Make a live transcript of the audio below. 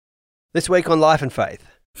This week on Life and Faith.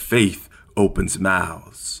 Faith opens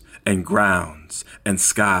mouths and grounds and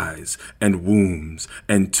skies and wombs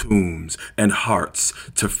and tombs and hearts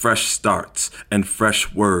to fresh starts and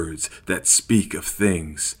fresh words that speak of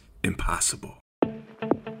things impossible.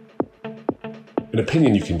 An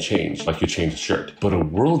opinion you can change, like you change a shirt, but a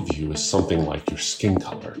worldview is something like your skin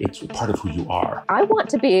color. It's part of who you are. I want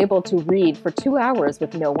to be able to read for 2 hours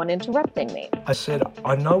with no one interrupting me. I said,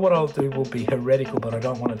 I know what I'll do will be heretical, but I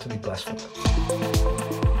don't want it to be blasphemous.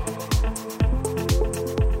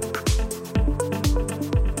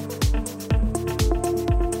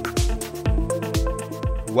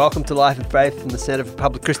 Welcome to Life and Faith from the Centre for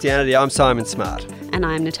Public Christianity. I'm Simon Smart. And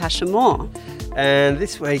I'm Natasha Moore. And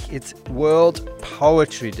this week it's World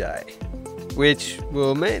Poetry Day, which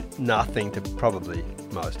will mean nothing to probably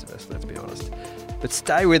most of us, let's be honest. But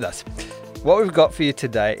stay with us. What we've got for you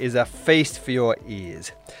today is a feast for your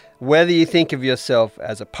ears. Whether you think of yourself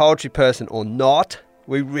as a poetry person or not,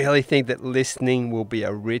 we really think that listening will be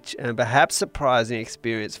a rich and perhaps surprising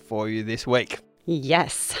experience for you this week.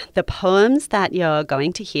 Yes, the poems that you're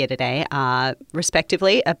going to hear today are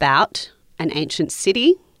respectively about an ancient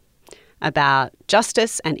city, about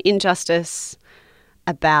justice and injustice,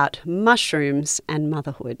 about mushrooms and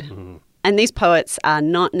motherhood. And these poets are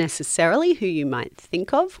not necessarily who you might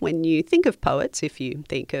think of when you think of poets, if you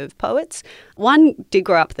think of poets. One did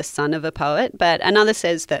grow up the son of a poet, but another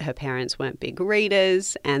says that her parents weren't big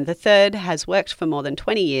readers, and the third has worked for more than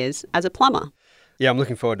 20 years as a plumber. Yeah, I'm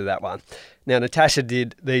looking forward to that one. Now, Natasha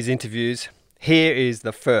did these interviews. Here is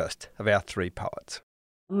the first of our three poets.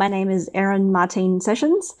 My name is Erin Martine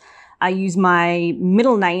Sessions. I use my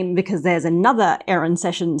middle name because there's another Erin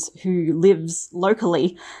Sessions who lives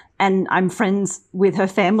locally and I'm friends with her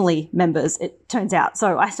family members, it turns out.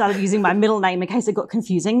 So I started using my middle name in case it got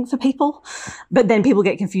confusing for people. But then people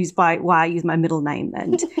get confused by why I use my middle name.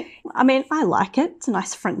 And I mean, I like it. It's a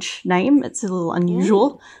nice French name. It's a little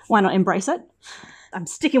unusual. Why not embrace it? I'm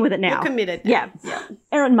sticking with it now. You're committed now. Yeah.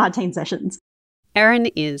 Erin Martine Sessions. Erin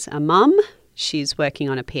is a mum. She's working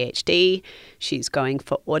on a PhD. She's going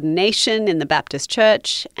for ordination in the Baptist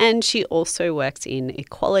Church. And she also works in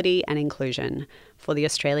equality and inclusion for the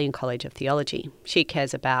Australian College of Theology. She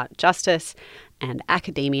cares about justice and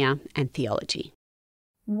academia and theology.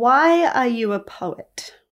 Why are you a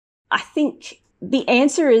poet? I think the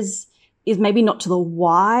answer is maybe not to the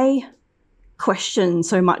why question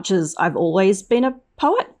so much as I've always been a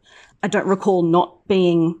poet. I don't recall not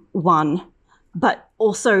being one, but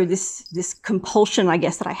also this compulsion, I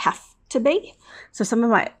guess, that I have to be. So some of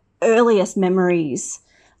my earliest memories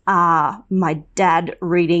are my dad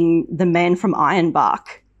reading The Man from Ironbark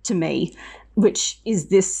to me, which is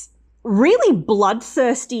this really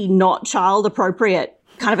bloodthirsty, not child-appropriate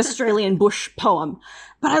kind of Australian bush poem.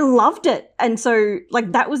 But I loved it. And so,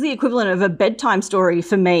 like, that was the equivalent of a bedtime story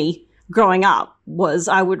for me growing up, was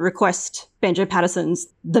I would request Banjo Patterson's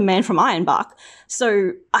The Man from Ironbark.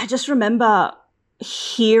 So I just remember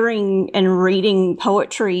hearing and reading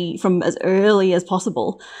poetry from as early as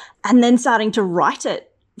possible and then starting to write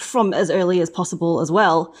it from as early as possible as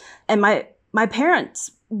well. And my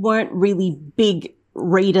parents weren't really big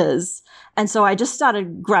readers. And so I just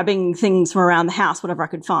started grabbing things from around the house, whatever I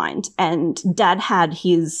could find. And Dad had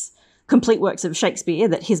his complete works of Shakespeare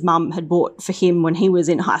that his mum had bought for him when he was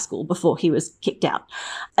in high school before he was kicked out.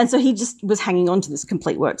 And so he just was hanging on to this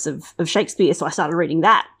complete works of Shakespeare. So I started reading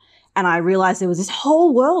that. And I realized there was this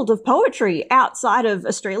whole world of poetry outside of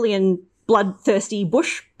Australian bloodthirsty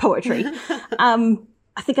bush poetry.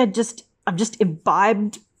 I think I've just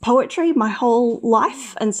imbibed poetry my whole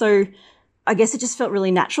life. And so I guess it just felt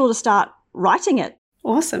really natural to start writing it.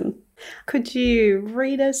 Awesome. Could you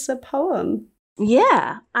read us a poem?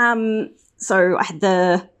 Yeah. So I had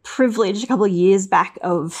the privilege a couple of years back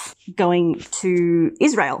of going to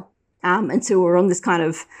Israel. And so we're on this kind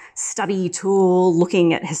of study tour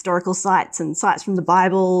looking at historical sites and sites from the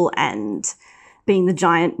Bible, and being the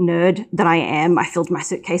giant nerd that I am, I filled my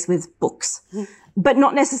suitcase with books. But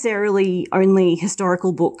not necessarily only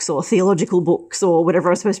historical books or theological books or whatever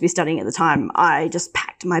I was supposed to be studying at the time. I just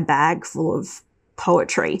packed my bag full of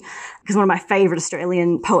poetry because one of my favourite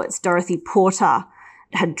Australian poets, Dorothy Porter,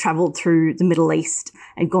 had travelled through the Middle East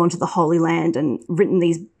and gone to the Holy Land and written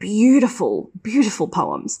these beautiful, beautiful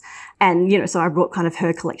poems. And, you know, so I brought kind of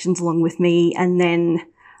her collections along with me. And then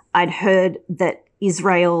I'd heard that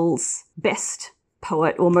Israel's best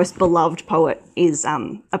poet or most beloved poet is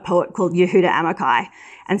a poet called Yehuda Amichai.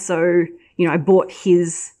 And so, you know, I bought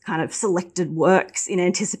his kind of selected works in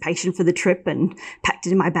anticipation for the trip and packed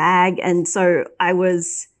it in my bag. And so I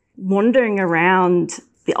was wandering around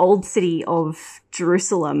the old city of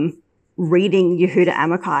Jerusalem reading Yehuda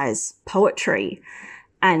Amichai's poetry,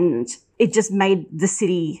 and it just made the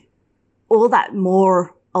city all that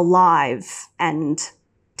more alive and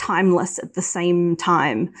timeless at the same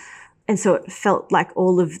time. And so it felt like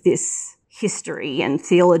all of this history and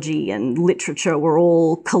theology and literature were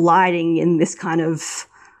all colliding in this kind of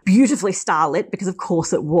beautifully starlit, because of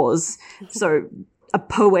course it was. So a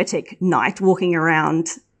poetic night walking around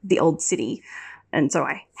the old city. And so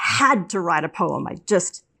I had to write a poem. I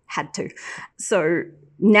just had to. So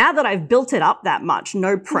now that I've built it up that much,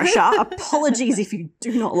 no pressure, apologies if you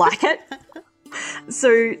do not like it.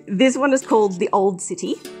 So this one is called The Old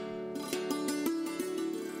City.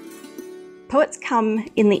 Poets come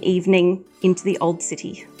in the evening into the old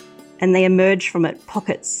city, and they emerge from it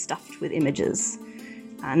pockets stuffed with images.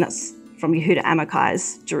 And that's from Yehuda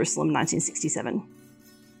Amichai's Jerusalem, 1967.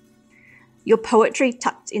 Your poetry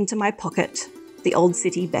tucked into my pocket, the old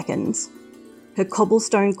city beckons. Her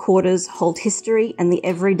cobblestone quarters hold history and the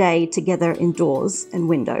everyday together in doors and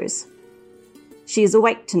windows. She is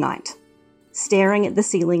awake tonight, staring at the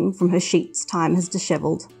ceiling from her sheets time has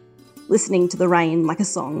dishevelled, listening to the rain like a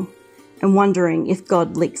song, and wondering if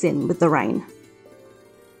God leaks in with the rain.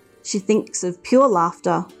 She thinks of pure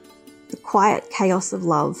laughter, the quiet chaos of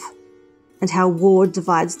love, and how war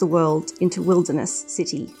divides the world into wilderness,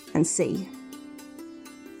 city, and sea.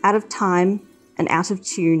 Out of time and out of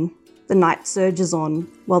tune, the night surges on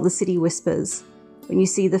while the city whispers, when you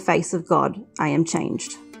see the face of God, I am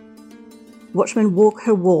changed. Watchmen walk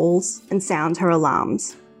her walls and sound her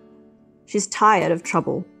alarms. She's tired of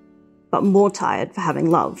trouble, but more tired for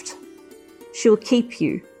having loved. She'll keep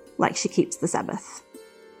you like she keeps the Sabbath.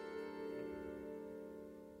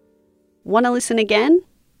 Want to listen again?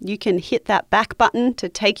 You can hit that back button to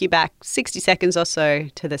take you back 60 seconds or so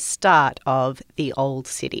to the start of The Old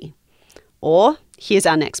City. Or here's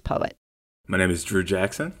our next poet. My name is Drew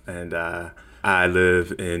Jackson, and I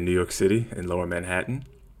live in New York City in Lower Manhattan.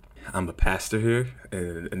 I'm a pastor here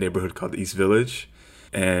in a neighborhood called the East Village,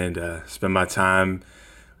 and spend my time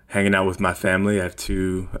hanging out with my family. I have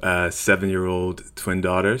two 7-year-old twin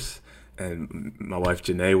daughters, and my wife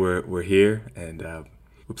Janae. We're here, and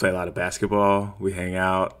we play a lot of basketball. We hang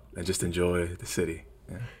out and just enjoy the city.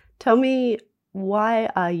 Yeah. Tell me, why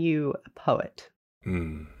are you a poet?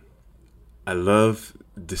 I love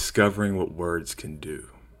discovering what words can do.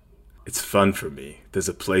 It's fun for me. There's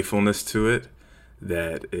a playfulness to it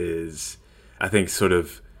that is, I think, sort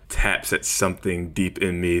of taps at something deep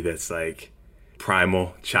in me that's like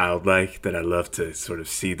primal, childlike, that I love to sort of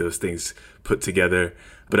see those things put together.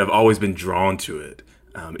 But I've always been drawn to it,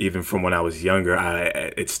 even from when I was younger.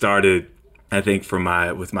 It started, I think,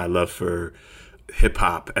 with my love for hip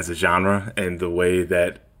hop as a genre and the way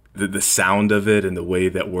that the sound of it and the way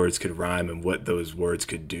that words could rhyme and what those words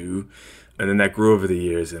could do. And then that grew over the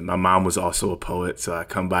years. And my mom was also a poet, so I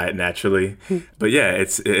come by it naturally. But yeah,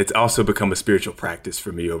 it's also become a spiritual practice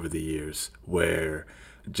for me over the years, where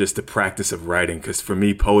just the practice of writing, because for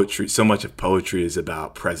me, poetry, so much of poetry is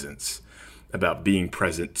about presence, about being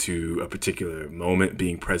present to a particular moment,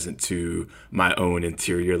 being present to my own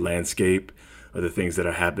interior landscape or the things that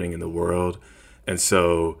are happening in the world. And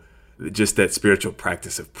so just that spiritual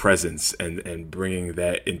practice of presence and bringing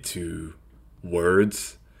that into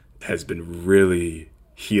words has been really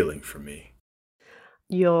healing for me.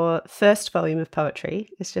 Your first volume of poetry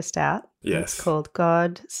is just out. Yes. It's called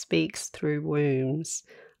God Speaks Through Wombs,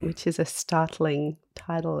 which is a startling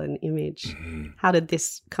title and image. Mm-hmm. How did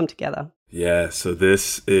this come together? Yeah, so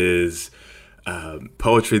this is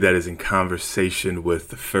poetry that is in conversation with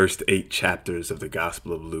the first 8 chapters of the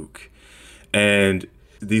Gospel of Luke. And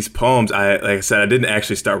these poems, like I said, I didn't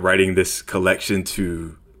actually start writing this collection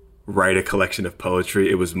to write a collection of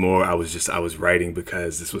poetry. It was more, I was writing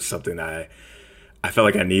because this was something I felt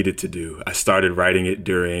like I needed to do. I started writing it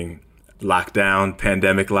during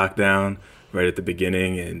pandemic lockdown, right at the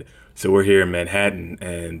beginning. And so we're here in Manhattan,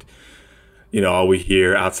 and, all we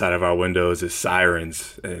hear outside of our windows is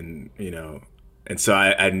sirens. And, and so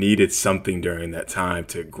I needed something during that time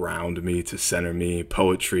to ground me, to center me.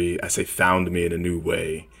 Poetry, found me in a new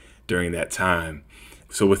way during that time.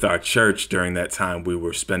 So with our church during that time, we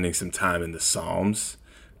were spending some time in the Psalms.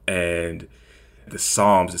 And the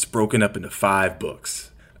Psalms, it's broken up into 5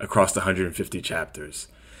 books across the 150 chapters.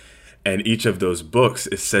 And each of those books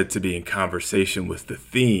is said to be in conversation with the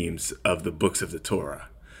themes of the books of the Torah,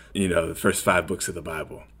 the first 5 books of the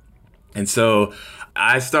Bible. And so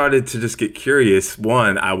I started to just get curious.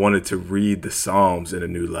 One, I wanted to read the Psalms in a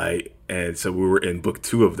new light. And so we were in book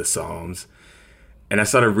 2 of the Psalms. And I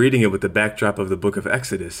started reading it with the backdrop of the book of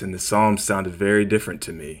Exodus. And the Psalms sounded very different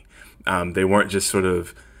to me. They weren't just sort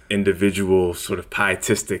of individual sort of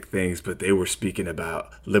pietistic things, but they were speaking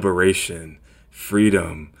about liberation,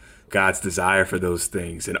 freedom, God's desire for those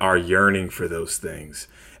things, and our yearning for those things.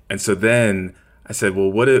 And so then I said,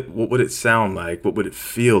 well, what would it sound like? What would it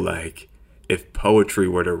feel like if poetry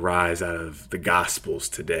were to rise out of the Gospels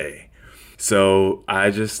today? So I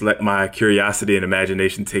just let my curiosity and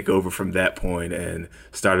imagination take over from that point and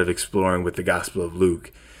started exploring with the Gospel of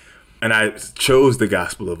Luke. And I chose the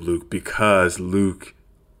Gospel of Luke because Luke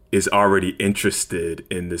is already interested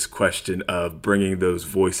in this question of bringing those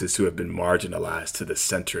voices who have been marginalized to the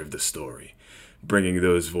center of the story, bringing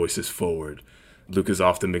those voices forward. Luke has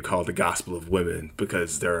often been called the Gospel of Women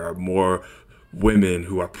because there are more women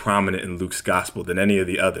who are prominent in Luke's Gospel than any of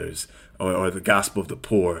the others, or the Gospel of the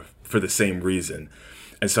Poor for the same reason.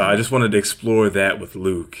 And so I just wanted to explore that with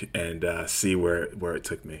Luke and see where it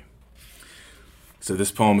took me. So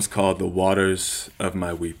this poem is called The Waters of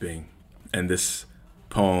My Weeping, and this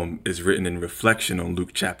poem is written in reflection on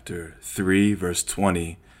Luke chapter 3, verse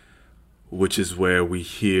 20, which is where we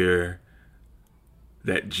hear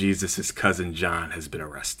that Jesus' cousin John has been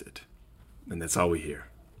arrested. And that's all we hear.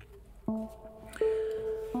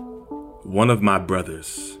 One of my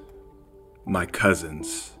brothers, my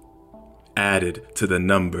cousins, added to the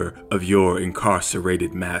number of your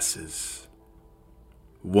incarcerated masses.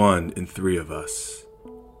 1 in 3 of us.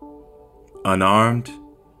 Unarmed?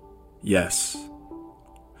 Yes.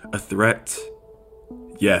 A threat?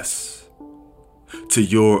 Yes. To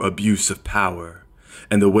your abuse of power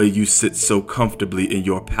and the way you sit so comfortably in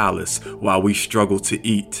your palace while we struggle to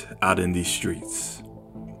eat out in these streets.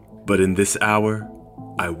 But in this hour,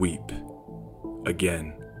 I weep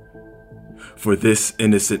again. For this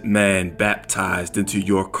innocent man baptized into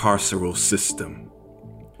your carceral system,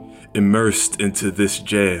 immersed into this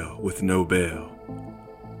jail with no bail.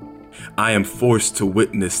 I am forced to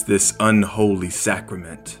witness this unholy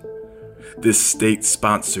sacrament, this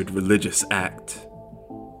state-sponsored religious act.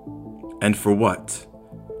 And for what?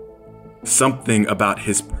 Something about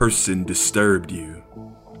his person disturbed you.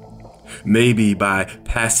 Maybe by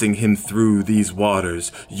passing him through these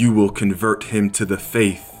waters, you will convert him to the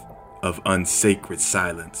faith of unsacred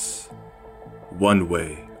silence, one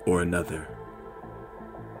way or another.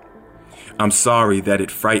 I'm sorry that it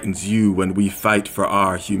frightens you when we fight for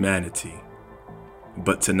our humanity.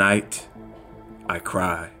 But tonight, I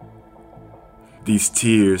cry. These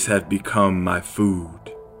tears have become my food.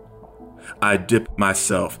 I dip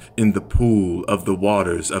myself in the pool of the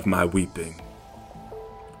waters of my weeping.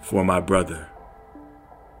 For my brother,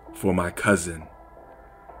 for my cousin,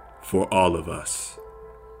 for all of us,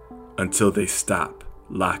 until they stop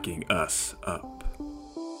locking us up.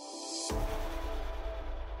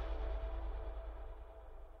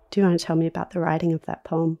 Do you want to tell me about the writing of that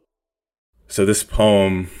poem? So this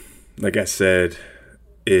poem, like I said,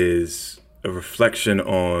 is a reflection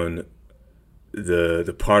on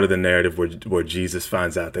the part of the narrative where Jesus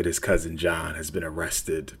finds out that his cousin John has been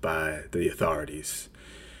arrested by the authorities.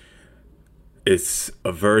 It's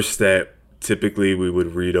a verse that typically we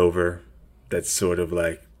would read over, that's sort of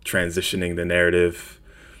like transitioning the narrative.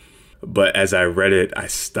 But as I read it, I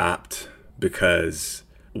stopped because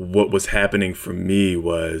what was happening for me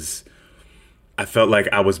was I felt like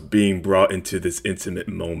I was being brought into this intimate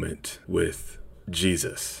moment with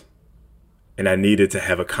Jesus. And I needed to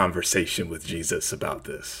have a conversation with Jesus about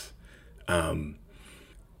this.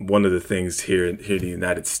 One of the things here in the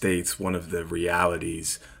United States, one of the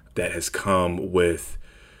realities that has come with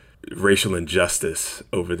racial injustice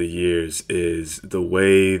over the years is the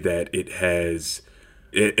way that it has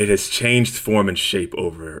changed form and shape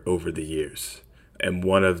over the years. And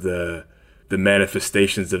one of the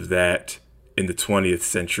manifestations of that in the 20th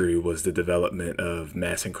century was the development of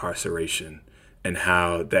mass incarceration, and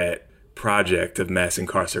how that project of mass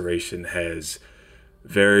incarceration has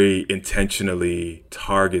very intentionally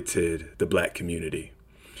targeted the Black community.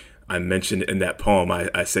 I mentioned in that poem,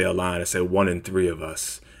 I say a line, I say 1 in 3 of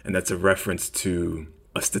us, and that's a reference to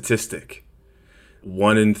a statistic.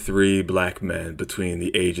 1 in 3 Black men between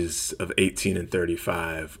the ages of 18 and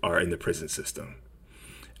 35 are in the prison system.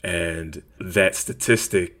 And that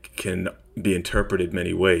statistic can be interpreted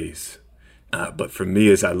many ways. But for me,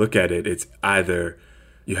 as I look at it, it's either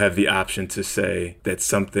you have the option to say that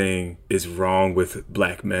something is wrong with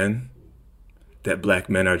Black men, that Black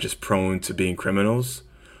men are just prone to being criminals,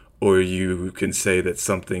 or you can say that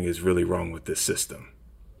something is really wrong with this system,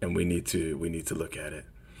 and we need to look at it.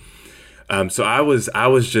 So I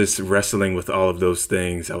was just wrestling with all of those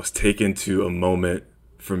things. I was taken to a moment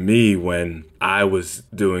for me when I was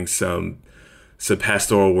doing some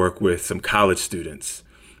pastoral work with some college students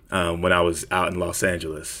when I was out in Los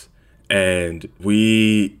Angeles. And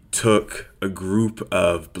we took a group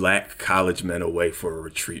of Black college men away for a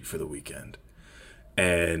retreat for the weekend.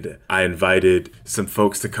 And I invited some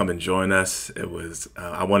folks to come and join us. It was,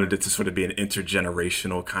 I wanted it to sort of be an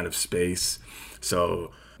intergenerational kind of space.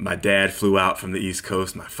 So my dad flew out from the East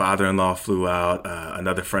Coast. My father-in-law flew out.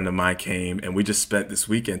 Another friend of mine came, and we just spent this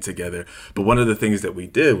weekend together. But one of the things that we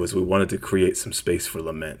did was we wanted to create some space for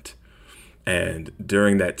lament. And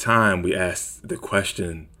during that time, we asked the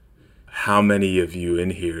question, how many of you in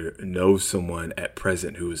here know someone at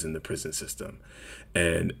present who is in the prison system?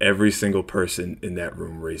 And every single person in that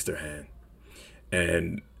room raised their hand.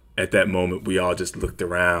 And at that moment, we all just looked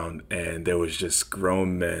around, and there was just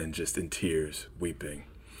grown men just in tears, weeping.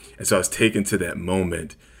 And so I was taken to that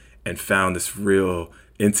moment and found this real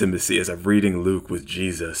intimacy as I'm reading Luke with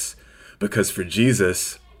Jesus. Because for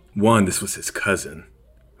Jesus, one, this was his cousin,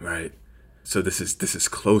 right? So this is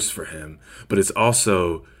close for him, but it's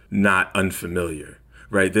also not unfamiliar,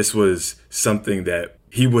 right? This was something that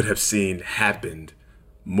he would have seen happened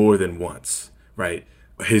more than once, right?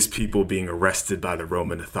 His people being arrested by the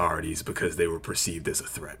Roman authorities because they were perceived as a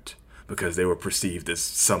threat, because they were perceived as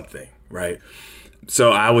something, right?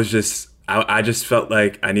 So I just felt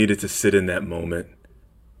like I needed to sit in that moment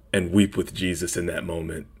and weep with Jesus in that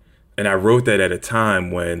moment. And I wrote that at a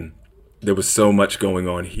time when there was so much going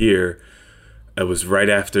on here. It was right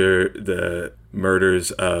after the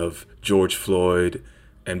murders of George Floyd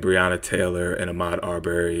and Breonna Taylor and Ahmaud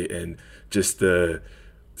Arbery, and just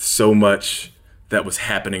so much that was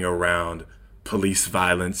happening around police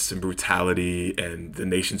violence and brutality and the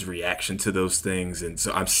nation's reaction to those things. And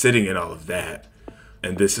so I'm sitting in all of that.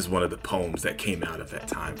 And this is one of the poems that came out of that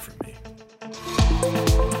time for me.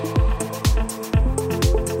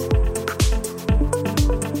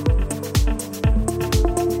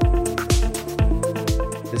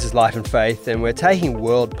 This is Light and Faith, and we're taking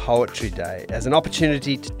World Poetry Day as an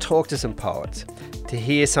opportunity to talk to some poets, to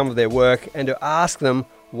hear some of their work, and to ask them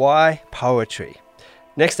why poetry.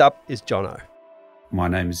 Next up is Jono. My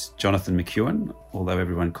name's Jonathan McEwen, although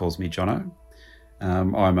everyone calls me Jono.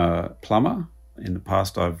 I'm a plumber. In the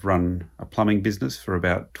past, I've run a plumbing business for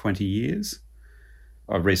about 20 years.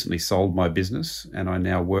 I've recently sold my business, and I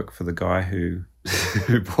now work for the guy who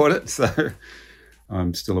bought it, so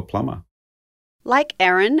I'm still a plumber. Like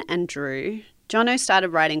Erin and Drew, Jono started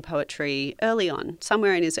writing poetry early on,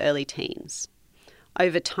 somewhere in his early teens.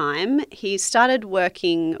 Over time, he started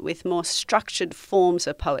working with more structured forms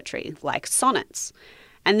of poetry, like sonnets.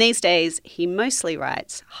 And these days, he mostly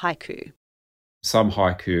writes haiku. Some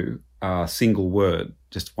haiku are single word,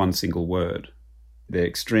 just one single word. They're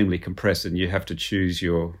extremely compressed, and you have to choose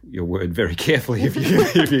your word very carefully if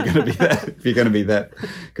you're going to be that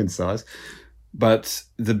concise. But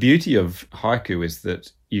the beauty of haiku is that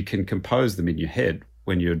you can compose them in your head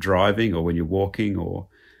when you're driving or when you're walking,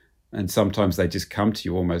 and sometimes they just come to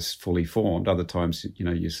you almost fully formed. Other times,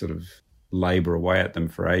 you sort of labor away at them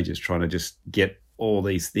for ages, trying to just get all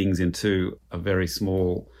these things into a very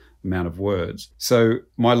small amount of words. So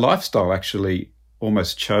my lifestyle actually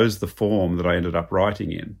almost chose the form that I ended up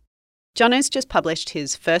writing in. Jono's just published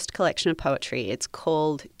his first collection of poetry. It's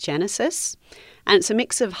called Genesis, and it's a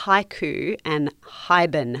mix of haiku and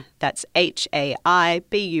haibun. That's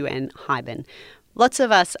Haibun, haibun. Lots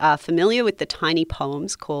of us are familiar with the tiny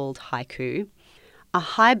poems called haiku. A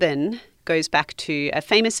haibun goes back to a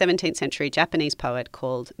famous 17th century Japanese poet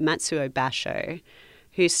called Matsuo Basho,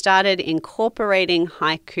 who started incorporating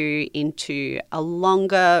haiku into a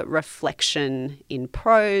longer reflection in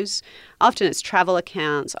prose. Often it's travel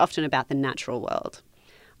accounts, often about the natural world.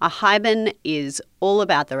 A haibun is all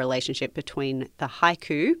about the relationship between the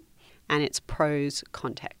haiku and its prose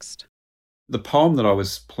context. The poem that I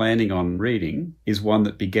was planning on reading is one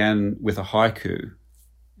that began with a haiku.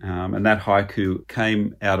 And that haiku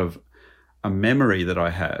came out of a memory that I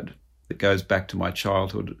had that goes back to my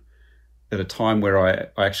childhood, at a time where I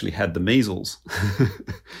actually had the measles.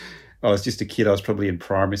 I was just a kid. I was probably in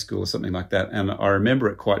primary school or something like that. And I remember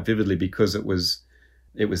it quite vividly because it was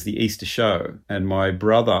the Easter show. And my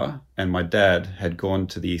brother and my dad had gone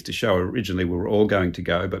to the Easter show. Originally, we were all going to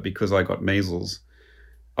go, but because I got measles,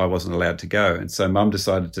 I wasn't allowed to go. And so Mum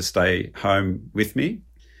decided to stay home with me.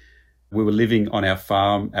 We were living on our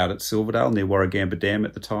farm out at Silverdale near Warragamba Dam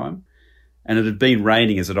at the time. And it had been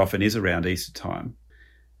raining, as it often is around Easter time.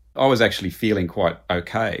 I was actually feeling quite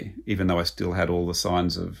okay, even though I still had all the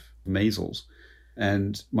signs of measles.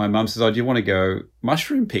 And my mum says, do you want to go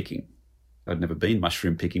mushroom picking? I'd never been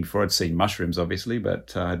mushroom picking before. I'd seen mushrooms, obviously,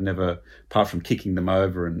 but I'd never, apart from kicking them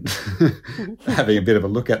over and having a bit of a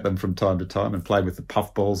look at them from time to time and playing with the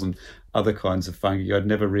puffballs and other kinds of fungi, I'd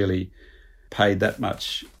never really paid that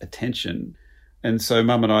much attention. And so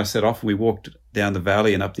Mum and I set off and we walked down the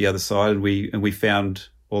valley and up the other side, and we found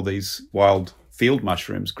all these wild field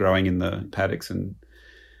mushrooms growing in the paddocks and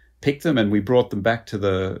picked them, and we brought them back to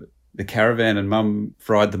the caravan, and Mum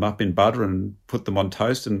fried them up in butter and put them on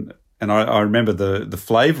toast, and I remember the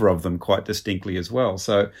flavour of them quite distinctly as well.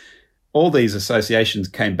 So all these associations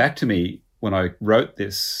came back to me when I wrote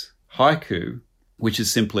this haiku, which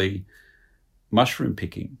is simply mushroom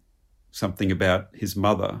picking, something about his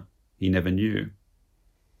mother he never knew.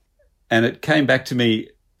 And it came back to me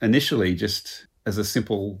initially just as a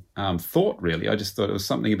simple thought, really. I just thought it was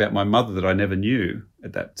something about my mother that I never knew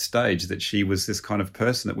at that stage, that she was this kind of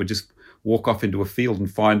person that would just walk off into a field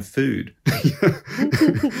and find food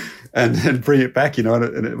and bring it back, and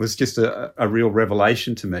it was just a real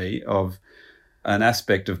revelation to me of an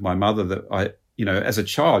aspect of my mother that I, as a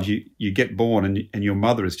child, you get born and your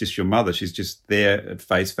mother is just your mother. She's just there at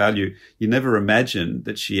face value. You never imagine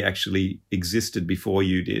that she actually existed before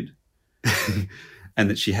you did and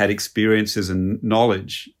that she had experiences and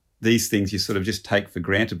knowledge. These things you sort of just take for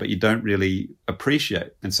granted, but you don't really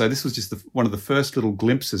appreciate. And so this was just one of the first little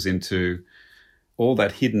glimpses into all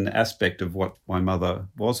that hidden aspect of what my mother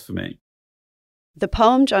was for me. The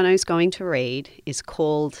poem Jono's going to read is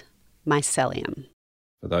called Mycelium.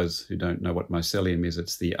 For those who don't know what mycelium is,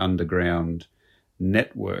 it's the underground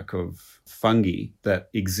network of fungi that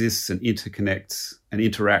exists and interconnects and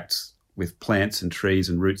interacts with plants and trees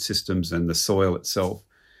and root systems and the soil itself.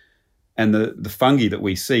 And the fungi that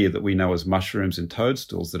we see, that we know as mushrooms and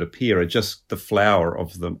toadstools that appear, are just the flower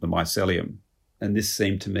of the mycelium. And this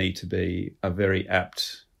seemed to me to be a very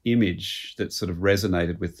apt image that sort of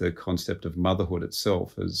resonated with the concept of motherhood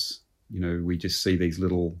itself, as, we just see these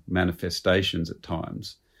little manifestations at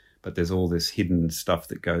times, but there's all this hidden stuff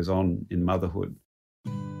that goes on in motherhood.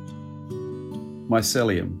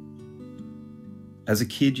 Mycelium. As a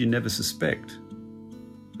kid, you never suspect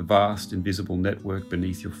the vast invisible network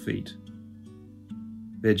beneath your feet.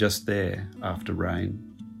 They're just there after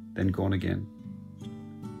rain, then gone again.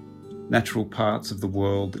 Natural parts of the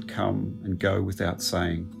world that come and go without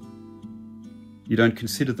saying. You don't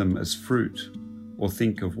consider them as fruit or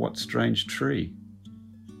think of what strange tree.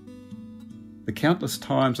 The countless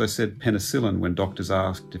times I said penicillin when doctors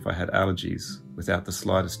asked if I had allergies without the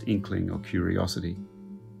slightest inkling or curiosity.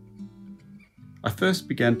 I first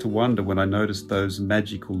began to wonder when I noticed those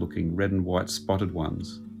magical-looking red and white spotted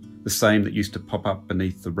ones, the same that used to pop up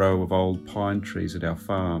beneath the row of old pine trees at our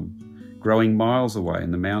farm, growing miles away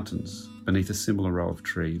in the mountains beneath a similar row of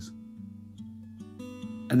trees.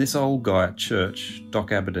 And this old guy at church,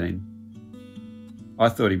 Doc Aberdeen, I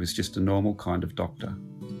thought he was just a normal kind of doctor,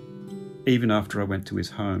 even after I went to his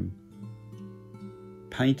home.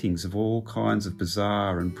 Paintings of all kinds of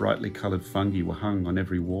bizarre and brightly coloured fungi were hung on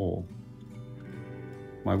every wall.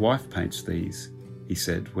 My wife paints these, he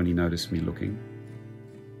said when he noticed me looking.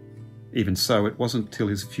 Even so, it wasn't till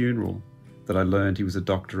his funeral that I learned he was a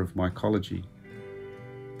doctor of mycology,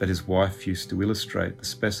 that his wife used to illustrate the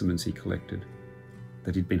specimens he collected,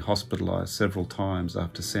 that he'd been hospitalised several times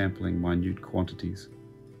after sampling minute quantities.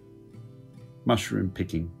 Mushroom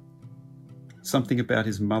picking. Something about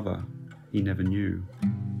his mother he never knew.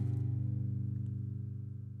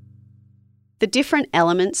 The different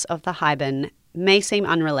elements of the haibun may seem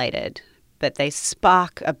unrelated, but they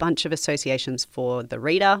spark a bunch of associations for the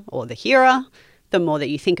reader or the hearer the more that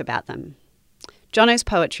you think about them. Jono's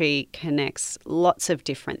poetry connects lots of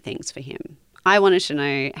different things for him. I wanted to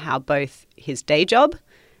know how both his day job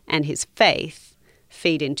and his faith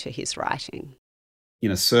feed into his writing.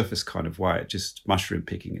 In a surface kind of way, just mushroom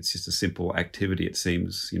picking, it's just a simple activity. It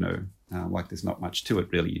seems, like there's not much to it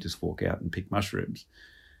really. You just walk out and pick mushrooms.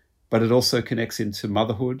 But it also connects into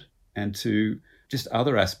motherhood and to just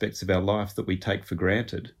other aspects of our life that we take for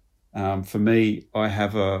granted. For me, I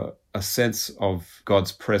have a sense of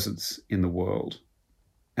God's presence in the world.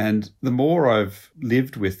 And the more I've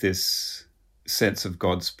lived with this sense of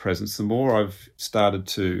God's presence, the more I've started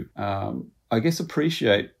to,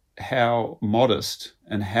 appreciate how modest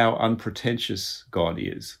and how unpretentious God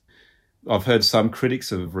is. I've heard some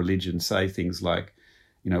critics of religion say things like,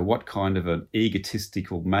 what kind of an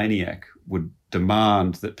egotistical maniac would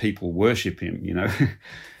demand that people worship him,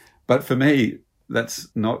 But for me, that's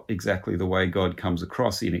not exactly the way God comes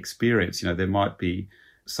across in experience. There might be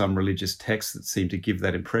some religious texts that seem to give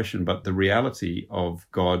that impression, but the reality of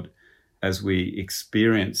God as we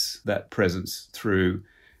experience that presence through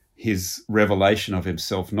his revelation of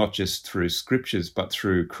himself, not just through scriptures, but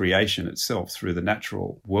through creation itself, through the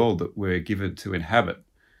natural world that we're given to inhabit,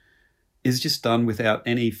 is just done without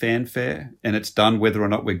any fanfare. And it's done whether or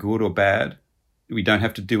not we're good or bad. We don't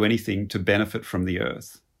have to do anything to benefit from the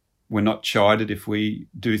earth. We're not chided if we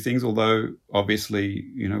do things, although obviously,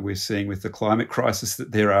 we're seeing with the climate crisis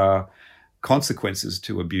that there are consequences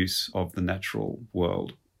to abuse of the natural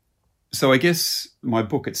world. So I guess my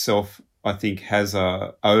book itself, I think, has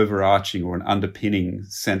a overarching or an underpinning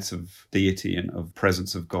sense of deity and of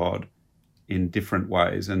presence of God in different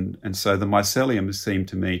ways. And so the mycelium seemed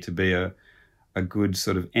to me to be a good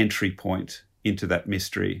sort of entry point into that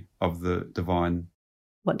mystery of the divine.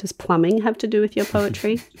 What does plumbing have to do with your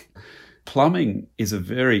poetry? Plumbing is a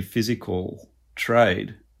very physical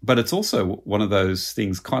trade, but it's also one of those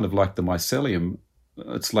things kind of like the mycelium.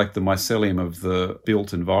 It's like the mycelium of the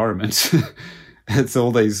built environment. It's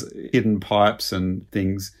all these hidden pipes and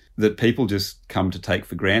things that people just come to take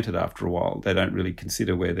for granted after a while. They don't really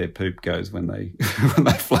consider where their poop goes when they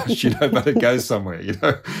flush, but it goes somewhere,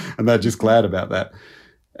 and they're just glad about that.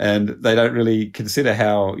 And they don't really consider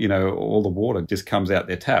how, all the water just comes out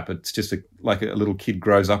their tap. It's just like a little kid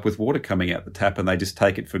grows up with water coming out the tap and they just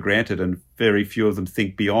take it for granted, and very few of them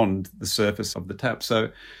think beyond the surface of the tap. So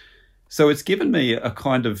it's given me a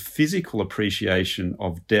kind of physical appreciation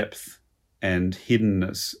of depth and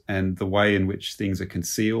hiddenness and the way in which things are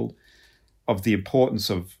concealed, of the importance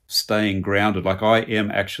of staying grounded. Like, I am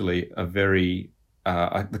actually a very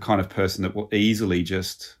the kind of person that will easily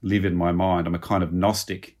just live in my mind. I'm a kind of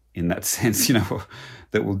Gnostic in that sense,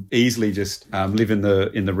 that will easily just live in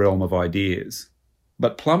the realm of ideas.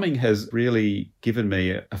 But plumbing has really given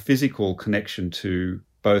me a physical connection to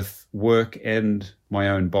both work and my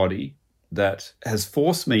own body that has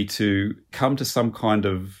forced me to come to some kind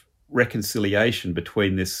of reconciliation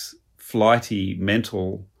between this flighty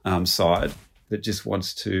mental side that just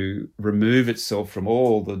wants to remove itself from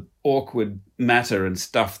all the awkward matter and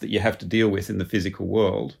stuff that you have to deal with in the physical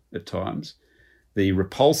world at times. The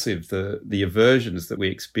repulsive, the aversions that we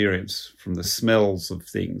experience from the smells of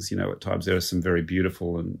things. At times there are some very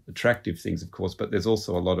beautiful and attractive things, of course, but there's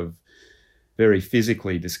also a lot of very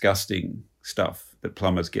physically disgusting stuff that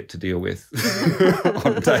plumbers get to deal with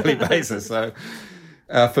on a daily basis. So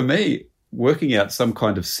for me, working out some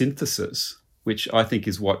kind of synthesis, which I think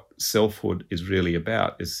is what selfhood is really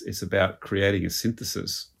about, is about creating a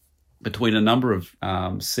synthesis between a number of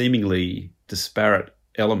seemingly disparate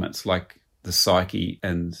elements like the psyche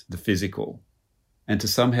and the physical, and to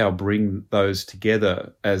somehow bring those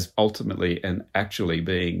together as ultimately and actually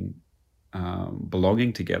being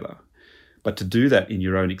belonging together. But to do that in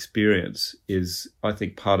your own experience is, I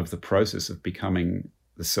think, part of the process of becoming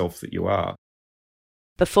the self that you are.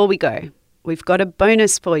 Before we go, we've got a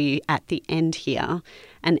bonus for you at the end here,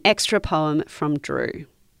 an extra poem from Drew.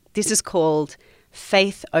 This is called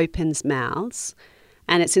Faith Opens Mouths,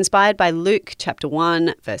 and it's inspired by Luke chapter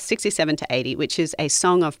 1, verse 67 to 80, which is a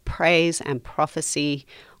song of praise and prophecy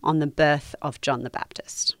on the birth of John the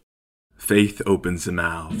Baptist. Faith opens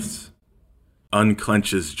mouths,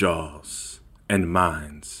 unclenches jaws and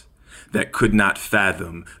minds that could not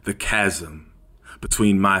fathom the chasm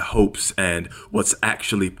between my hopes and what's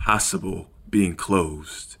actually possible being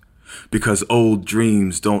closed. Because old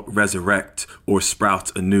dreams don't resurrect or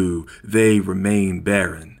sprout anew, they remain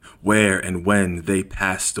barren where and when they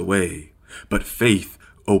passed away. But faith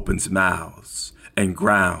opens mouths and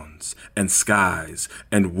grounds and skies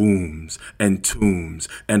and wombs and tombs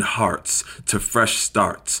and hearts to fresh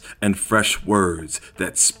starts and fresh words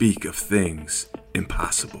that speak of things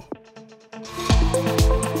impossible.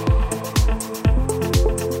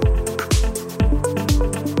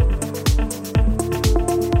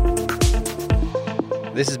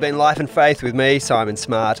 This has been Life and Faith with me, Simon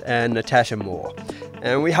Smart, and Natasha Moore.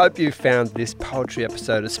 And we hope you found this poetry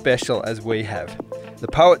episode as special as we have. The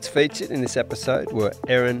poets featured in this episode were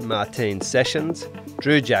Erin Martine Sessions,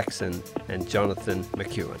 Drew Jackson, and Jonathan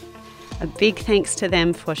McEwen. A big thanks to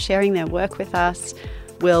them for sharing their work with us.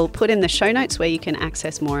 We'll put in the show notes where you can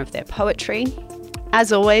access more of their poetry.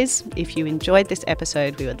 As always, if you enjoyed this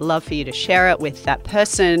episode, we would love for you to share it with that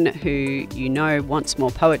person who you know wants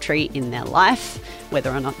more poetry in their life, whether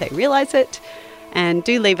or not they realise it. And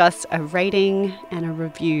do leave us a rating and a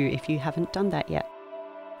review if you haven't done that yet.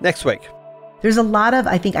 Next week. There's a lot of,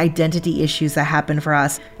 I think, identity issues that happen for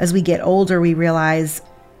us. As we get older, we realize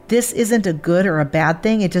this isn't a good or a bad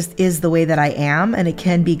thing. It just is the way that I am, and it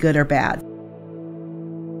can be good or bad.